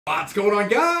What's going on,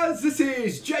 guys? This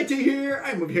is JT here.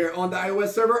 I'm over here on the iOS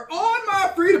server on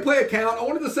my free-to-play account. I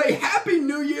wanted to say Happy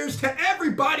New Year's to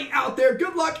everybody out there.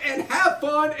 Good luck and have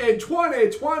fun in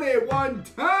 2021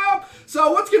 time.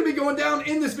 So what's going to be going down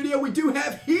in this video? We do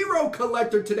have Hero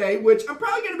Collector today, which I'm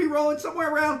probably going to be rolling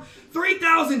somewhere around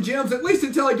 3,000 gems, at least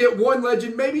until I get one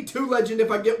legend, maybe two legend if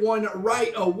I get one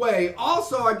right away.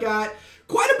 Also, I got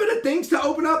quite a bit of things to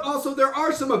open up. Also, there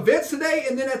are some events today,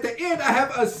 and then at the end, I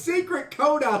have a secret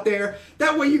code out there.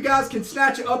 That way you guys can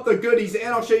snatch up the goodies, and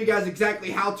I'll show you guys exactly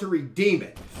how to redeem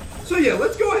it. So yeah,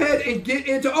 let's go ahead and get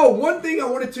into, one thing I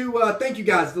wanted to thank you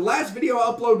guys. The last video I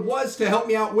uploaded was to help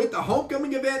me out with the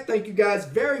homecoming event. Thank you guys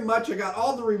very much. I got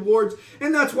all the rewards,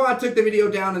 and that's why I took the video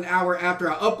down an hour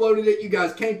after I uploaded it. You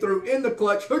guys came through in the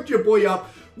clutch, hooked your boy up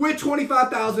with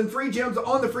 25,000 free gems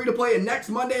on the free-to-play, and next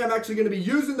Monday I'm actually going to be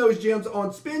using those gems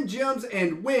on Spin Gems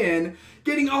and Win,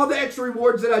 getting all the extra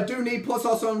rewards that I do need, plus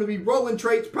also I'm going to be rolling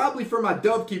traits probably for my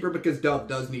Dove Keeper because Dove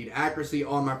does need accuracy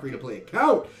on my free-to-play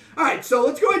account. Alright, so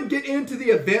let's go ahead and get into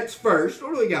the events first.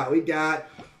 What do we got? We got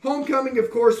Homecoming,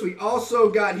 of course. We also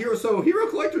got Hero. So Hero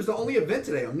Collector is the only event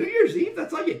today. On New Year's Eve,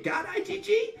 that's all you got, IGG?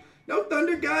 No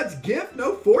Thunder God's Gift?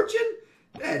 No Fortune?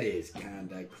 That is kind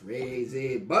of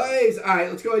crazy, boys. All right,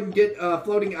 let's go ahead and get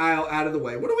Floating Isle out of the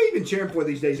way. What are we even cheering for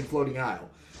these days in Floating Isle?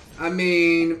 I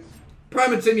mean,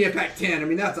 Prime Insignia Pack 10. I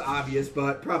mean, that's obvious,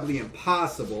 but probably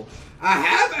impossible. I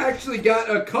have actually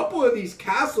got a couple of these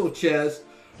castle chests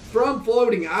from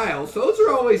Floating Isle, so those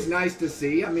are always nice to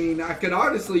see. I mean, I could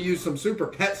honestly use some super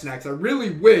pet snacks. I really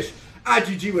wish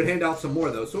IGG would hand out some more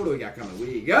of those. So what do we got coming?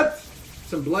 We got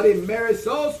some Bloody Mary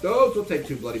Soul Stones. We'll take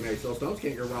 2 Bloody Mary Soul Stones.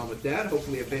 Can't go wrong with that.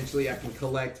 Hopefully, eventually, I can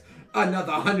collect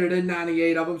another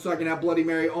 198 of them so I can have Bloody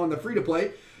Mary on the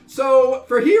free-to-play. So,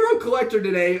 for Hero Collector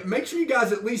today, make sure you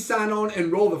guys at least sign on and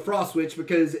roll the Frost Switch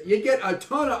because you get a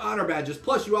ton of honor badges.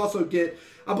 Plus, you also get,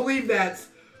 I believe that's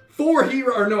 4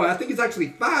 heroes, or no, I think it's actually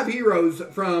 5 heroes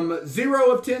from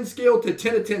 0 of 10 skill to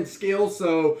 10 of 10 skill.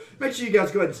 So make sure you guys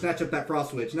go ahead and snatch up that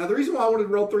Frost Switch. Now, the reason why I wanted to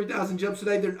roll 3,000 gems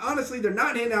today, honestly, they're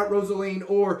not handing out Rosaline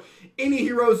or any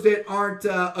heroes that aren't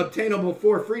obtainable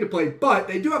for free-to-play, but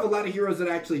they do have a lot of heroes that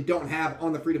I actually don't have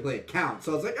on the free-to-play account.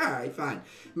 So I was like, all right, fine.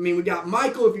 I mean, we got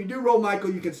Michael. If you do roll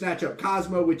Michael, you can snatch up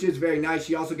Cosmo, which is very nice.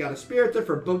 You also got a Spiritor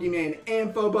for Boogeyman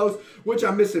and Phobos, which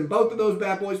I'm missing both of those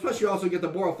bad boys. Plus, you also get the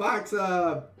Boral Fox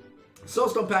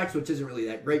Soulstone packs, which isn't really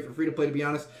that great for free-to-play, to be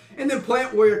honest. And then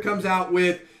Plant Warrior comes out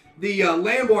with the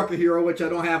Landwalker hero, which I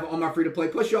don't have on my free-to-play.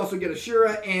 Plus, you also get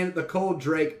Ashura and the Cold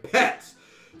Drake pets.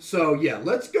 So, yeah,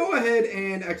 let's go ahead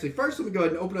and... Actually, first, let me go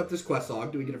ahead and open up this quest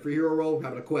log. Do we get a free hero roll? We're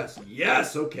having a quest.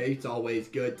 Yes! Okay, it's always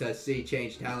good to see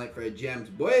change talent for gems,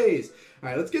 boys. All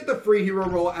right, let's get the free hero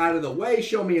roll out of the way.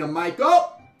 Show me a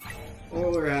Michael.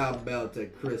 Or how about a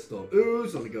Crystal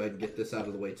Ooze? Let me go ahead and get this out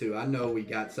of the way, too. I know we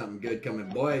got something good coming,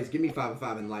 boys. Give me 5 of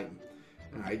 5 Enlighten.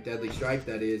 All right, Deadly Strike.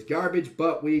 That is garbage,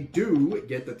 but we do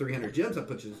get the 300 gems. That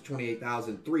puts us at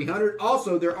 28,300.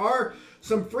 Also, there are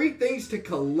some free things to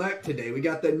collect today. We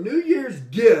got the New Year's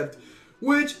gift,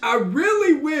 which I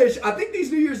really wish, I think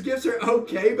these New Year's gifts are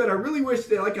okay, but I really wish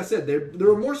that, like I said, there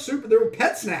were more there were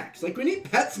pet snacks. Like, we need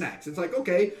pet snacks. It's like,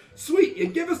 okay, sweet, you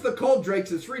give us the Cold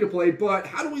Drakes as free to play, but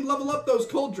how do we level up those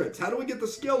Cold Drakes? How do we get the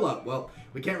skill up? Well,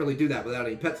 we can't really do that without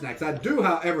any pet snacks. I do,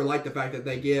 however, like the fact that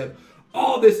they give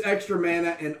all this extra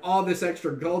mana and all this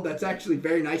extra gold. That's actually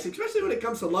very nice, especially when it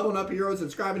comes to leveling up heroes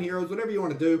and scribing heroes, whatever you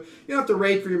want to do. You don't have to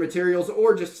raid for your materials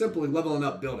or just simply leveling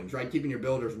up buildings, right? Keeping your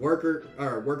builders workers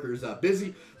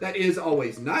busy. That is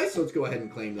always nice. So let's go ahead and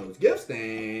claim those gifts.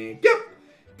 Thank you.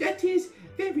 That is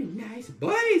very nice,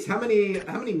 boys. How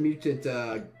many mutant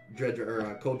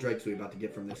Cold Drakes are we about to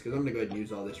get from this? Because I'm gonna go ahead and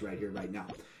use all this right here, right now.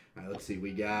 All right, let's see.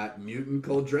 We got Mutant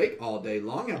Cold Drake all day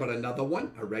long. How about another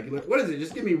one? A regular. What is it?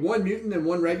 Just give me 1 mutant and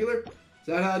 1 regular? Is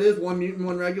that how it is? 1 mutant,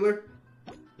 1 regular?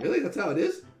 Really? That's how it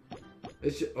is?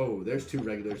 It's just, oh, there's 2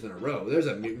 regulars in a row. There's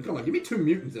a mutant. Come on, give me 2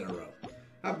 mutants in a row.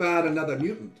 How about another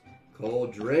mutant?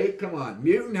 Cold Drake. Come on.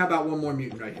 Mutant. How about 1 more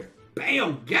mutant right here?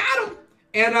 Bam! Got him!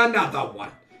 And another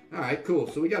one. All right, cool.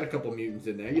 So we got a couple mutants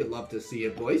in there. You'd love to see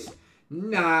it, boys.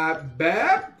 Not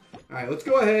bad. All right, let's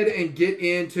go ahead and get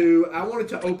into... I wanted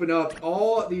to open up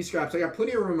all these scraps. I got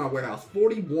plenty of room in my warehouse,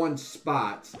 41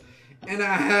 spots. And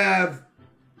I have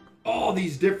all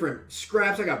these different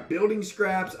scraps. I got building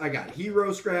scraps. I got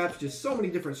hero scraps. Just so many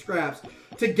different scraps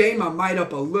to game my might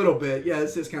up a little bit. Yeah,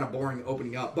 this is kind of boring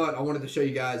opening up, but I wanted to show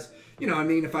you guys, you know, I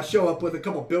mean, if I show up with a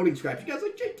couple building scraps, you guys are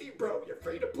like, JT, bro, you're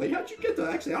free to play. How'd you get that?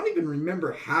 Actually, I don't even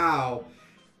remember how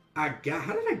did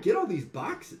I get all these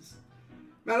boxes?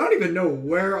 Man, I don't even know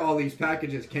where all these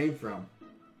packages came from.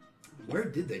 Where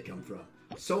did they come from?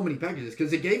 so many packages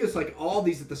because it gave us like all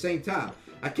these at the same time.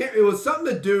 It was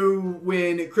something to do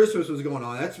when Christmas was going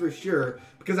on, that's for sure,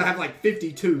 because I have like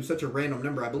 52, such a random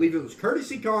number. I believe it was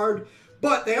courtesy card,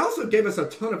 but they also gave us a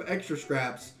ton of extra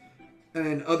scraps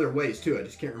and other ways too. I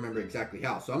just can't remember exactly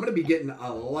how. So I'm going to be getting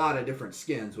a lot of different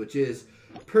skins, which is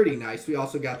pretty nice. We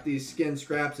also got these skin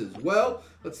scraps as well.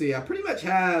 Let's see, I pretty much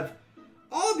have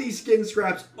all these skin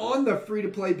scraps on the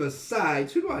free-to-play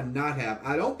besides, who do I not have?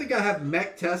 I don't think I have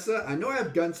Mech Tessa. I know I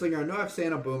have Gunslinger. I know I have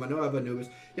Santa Boom. I know I have Anubis.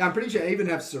 Yeah, I'm pretty sure I even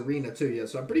have Serena too. Yeah,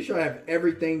 so I'm pretty sure I have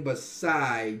everything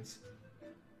besides,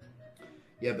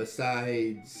 Mech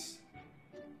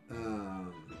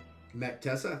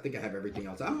Tessa. I think I have everything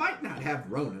else. I might not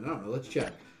have Ronan. I don't know. Let's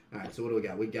check. All right, so what do we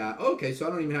got? We got, okay, so I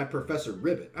don't even have Professor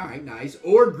Ribbit. All right, nice.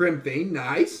 Or Grimfiend.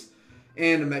 Nice.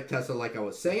 And a Mech Tessa, like I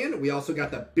was saying. We also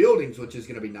got the buildings, which is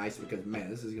going to be nice because, man,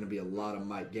 this is going to be a lot of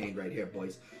might gained right here,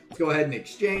 boys. Let's go ahead and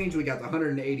exchange. We got the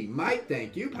 180 might.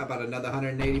 Thank you. How about another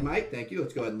 180 might? Thank you.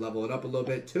 Let's go ahead and level it up a little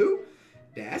bit, too.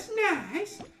 That's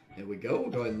nice. There we go.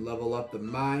 We'll go ahead and level up the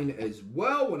mine as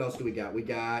well. What else do we got? We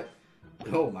got,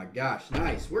 oh, my gosh,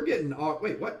 nice. We're getting all,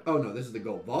 wait, what? Oh, no, this is the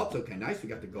gold vaults. Okay, nice. We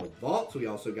got the gold vaults. We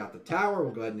also got the tower.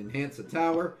 We'll go ahead and enhance the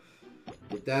tower.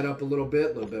 Get that up a little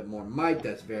bit more might.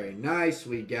 That's very nice.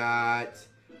 We got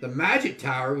the magic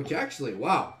tower, which actually,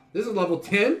 wow, this is level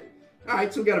 10. All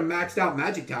right, so we got a maxed out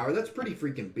magic tower. That's pretty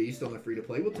freaking beast on the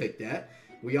free-to-play. We'll take that.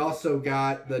 We also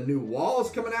got the new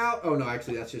walls coming out. Oh, no,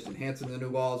 actually, that's just enhancing the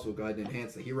new walls. We'll go ahead and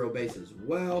enhance the hero base as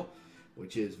well,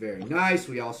 which is very nice.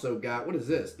 We also got, what is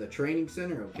this? The training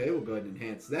center. Okay, we'll go ahead and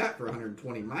enhance that for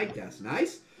 120 might. That's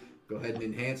nice. Go ahead and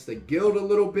enhance the guild a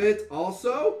little bit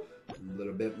also. A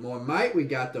little bit more might. We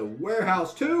got the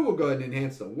warehouse too. We'll go ahead and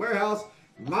enhance the warehouse.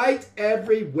 Might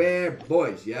everywhere,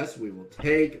 boys. Yes, we will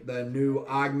take the new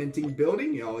augmenting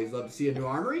building. You always love to see a new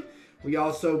armory. We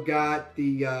also got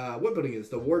the, what building is this?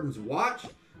 The Warden's Watch.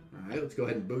 All right, let's go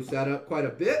ahead and boost that up quite a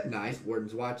bit. Nice.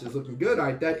 Warden's Watch is looking good. All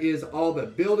right, that is all the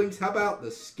buildings. How about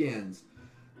the skins?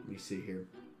 Let me see here.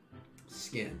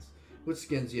 Skins. What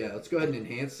skins? Yeah, let's go ahead and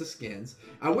enhance the skins.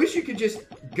 I wish you could just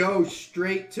go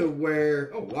straight to where...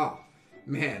 Oh, wow.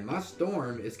 Man, my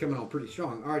Storm is coming on pretty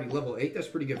strong. Already level 8. That's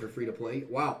pretty good for free-to-play.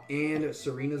 Wow, and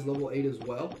Serena's level 8 as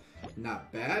well.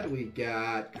 Not bad. We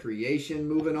got Creation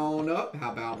moving on up.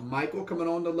 How about Michael coming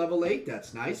on to level 8?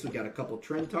 That's nice. We got a couple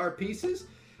Trentar pieces.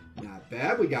 Not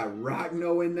bad. We got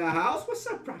Rockno in the house. What's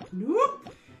up, Rockno?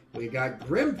 We got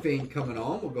Grimfiend coming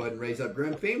on. We'll go ahead and raise up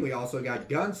Grimfiend. We also got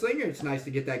Gunslinger. It's nice to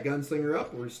get that Gunslinger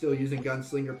up. We're still using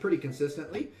Gunslinger pretty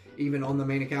consistently, even on the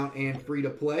main account and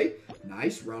free-to-play.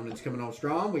 Nice. Ronan's coming on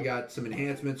strong. We got some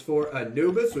enhancements for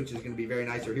Anubis, which is going to be very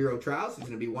nice for Hero Trials. He's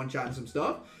going to be one-shotting some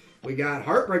stuff. We got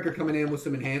Heartbreaker coming in with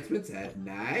some enhancements. That's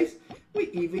nice.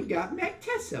 We even got Mech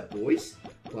Tessa, boys.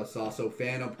 Plus also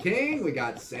Phantom King. We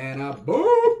got Santa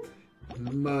Boom.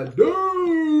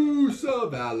 Medusa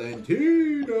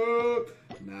Valentina.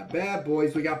 Not bad,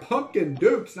 boys. We got Pumpkin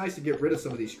Dukes. Nice to get rid of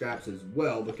some of these scraps as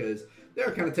well because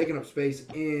they're kind of taking up space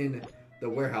in the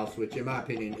warehouse, which in my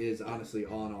opinion is honestly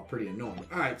all in all pretty annoying.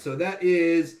 All right, so that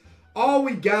is all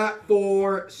we got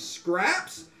for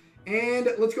scraps. And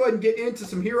let's go ahead and get into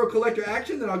some Hero Collector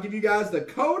action. Then I'll give you guys the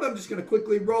code. I'm just going to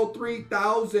quickly roll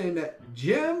 3,000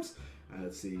 gems.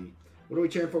 Let's see. What are we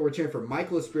cheering for? We're cheering for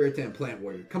Michael Espirita and Plant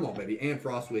Warrior. Come on, baby. And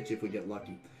Frost Witch if we get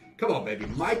lucky. Come on, baby.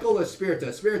 Michael Espirita.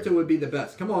 Espirita would be the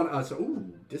best. Come on.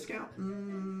 Ooh, discount?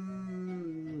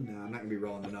 No, I'm not going to be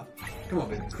rolling enough. Come on,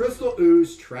 baby. Crystal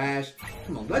Ooze. Trash.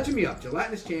 Come on. Legend me up.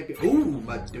 Gelatinous Champion. Ooh,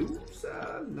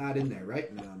 Medusa. Not in there,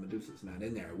 right? No, Medusa's not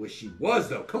in there. I wish she was,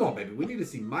 though. Come on, baby. We need to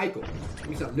see Michael. Give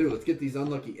me something new. Let's get these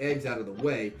unlucky eggs out of the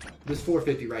way. This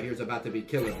 450 right here is about to be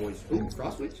killer, boys. Ooh,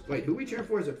 Frost Witch? Wait, who are we cheering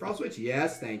for? Is it Frost Witch?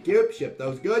 Yes, thank you. Ship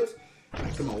those goods. All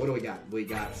right, come on. What do we got? We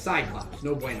got Cyclops.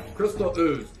 No bueno. Crystal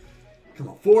Ooze. Come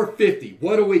on. 450.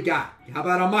 What do we got? How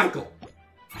about a Michael?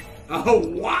 Oh,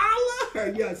 wow. Are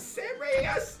you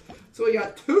serious? So we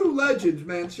got 2 legends,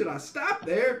 man. Should I stop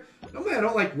there? No, man, I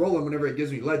don't like rolling whenever it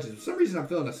gives me legends. For some reason, I'm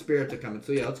feeling a Spirita coming.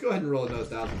 So, yeah, let's go ahead and roll another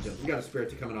 1,000 gems. We got a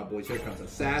Spirita coming up, boys. Here comes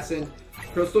Assassin,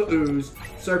 Crystal Ooze,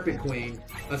 Serpent Queen,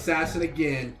 Assassin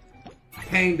again,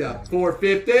 Pained Up,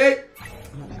 450. Oh,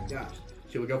 my gosh.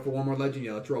 Should we go for one more legend?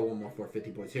 Yeah, let's roll one more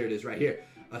 450, boys. Here it is right here.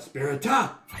 A Spirita.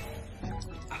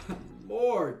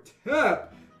 More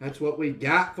tip. That's what we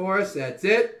got for us. That's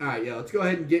it. All right, yeah, let's go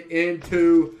ahead and get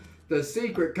into the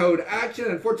secret code action.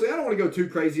 Unfortunately, I don't want to go too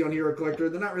crazy on Hero Collector.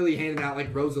 They're not really handing out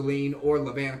like Rosaline or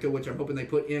Levanica, which I'm hoping they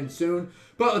put in soon.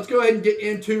 But let's go ahead and get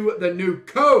into the new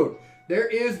code. There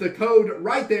is the code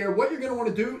right there. What you're going to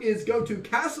want to do is go to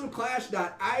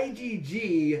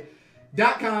castleclash.igg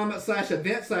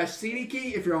 .com/event/CD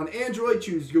key. If you're on Android,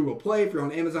 choose Google Play. If you're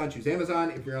on Amazon, choose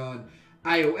Amazon. If you're on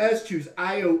iOS, choose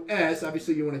iOS.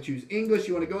 Obviously, you want to choose English.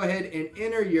 You want to go ahead and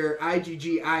enter your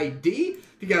IGG ID.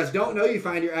 If you guys don't know, you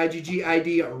find your IGG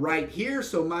ID right here.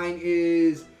 So mine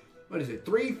is, what is it,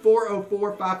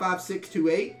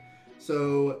 340455628.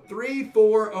 So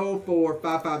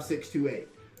 340455628.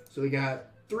 So we got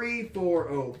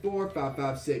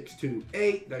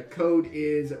 340455628. The code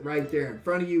is right there in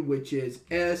front of you, which is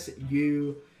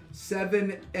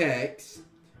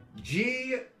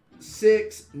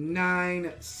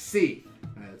SU7XG69C. All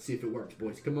right, let's see if it works,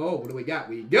 boys. Come on, what do we got?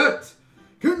 We got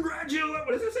what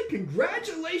does that say?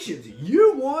 Congratulations,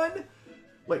 you won.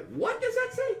 Wait, what does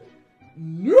that say?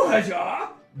 Nuhaja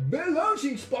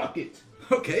Belongings.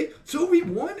 Okay, so we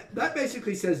won. That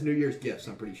basically says New Year's gifts,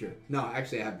 I'm pretty sure. No,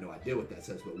 actually, I have no idea what that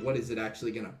says, but what is it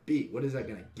actually going to be? What is that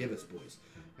going to give us, boys?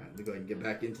 All right, let me go ahead and get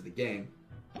back into the game.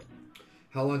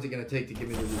 How long is it going to take to give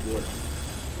me the rewards?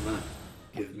 Come on,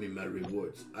 give me my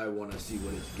rewards. I want to see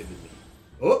what it's giving me.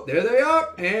 Oh, there they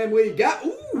are. And we got,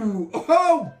 ooh,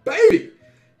 oh, baby.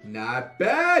 Not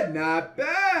bad, not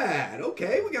bad.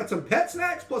 Okay, we got some pet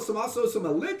snacks, plus also some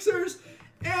elixirs,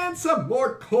 and some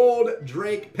more cold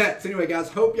Drake pets. Anyway, guys,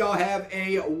 hope y'all have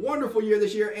a wonderful year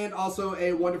this year and also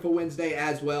a wonderful Wednesday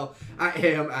as well. I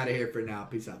am out of here for now.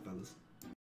 Peace out, fellas.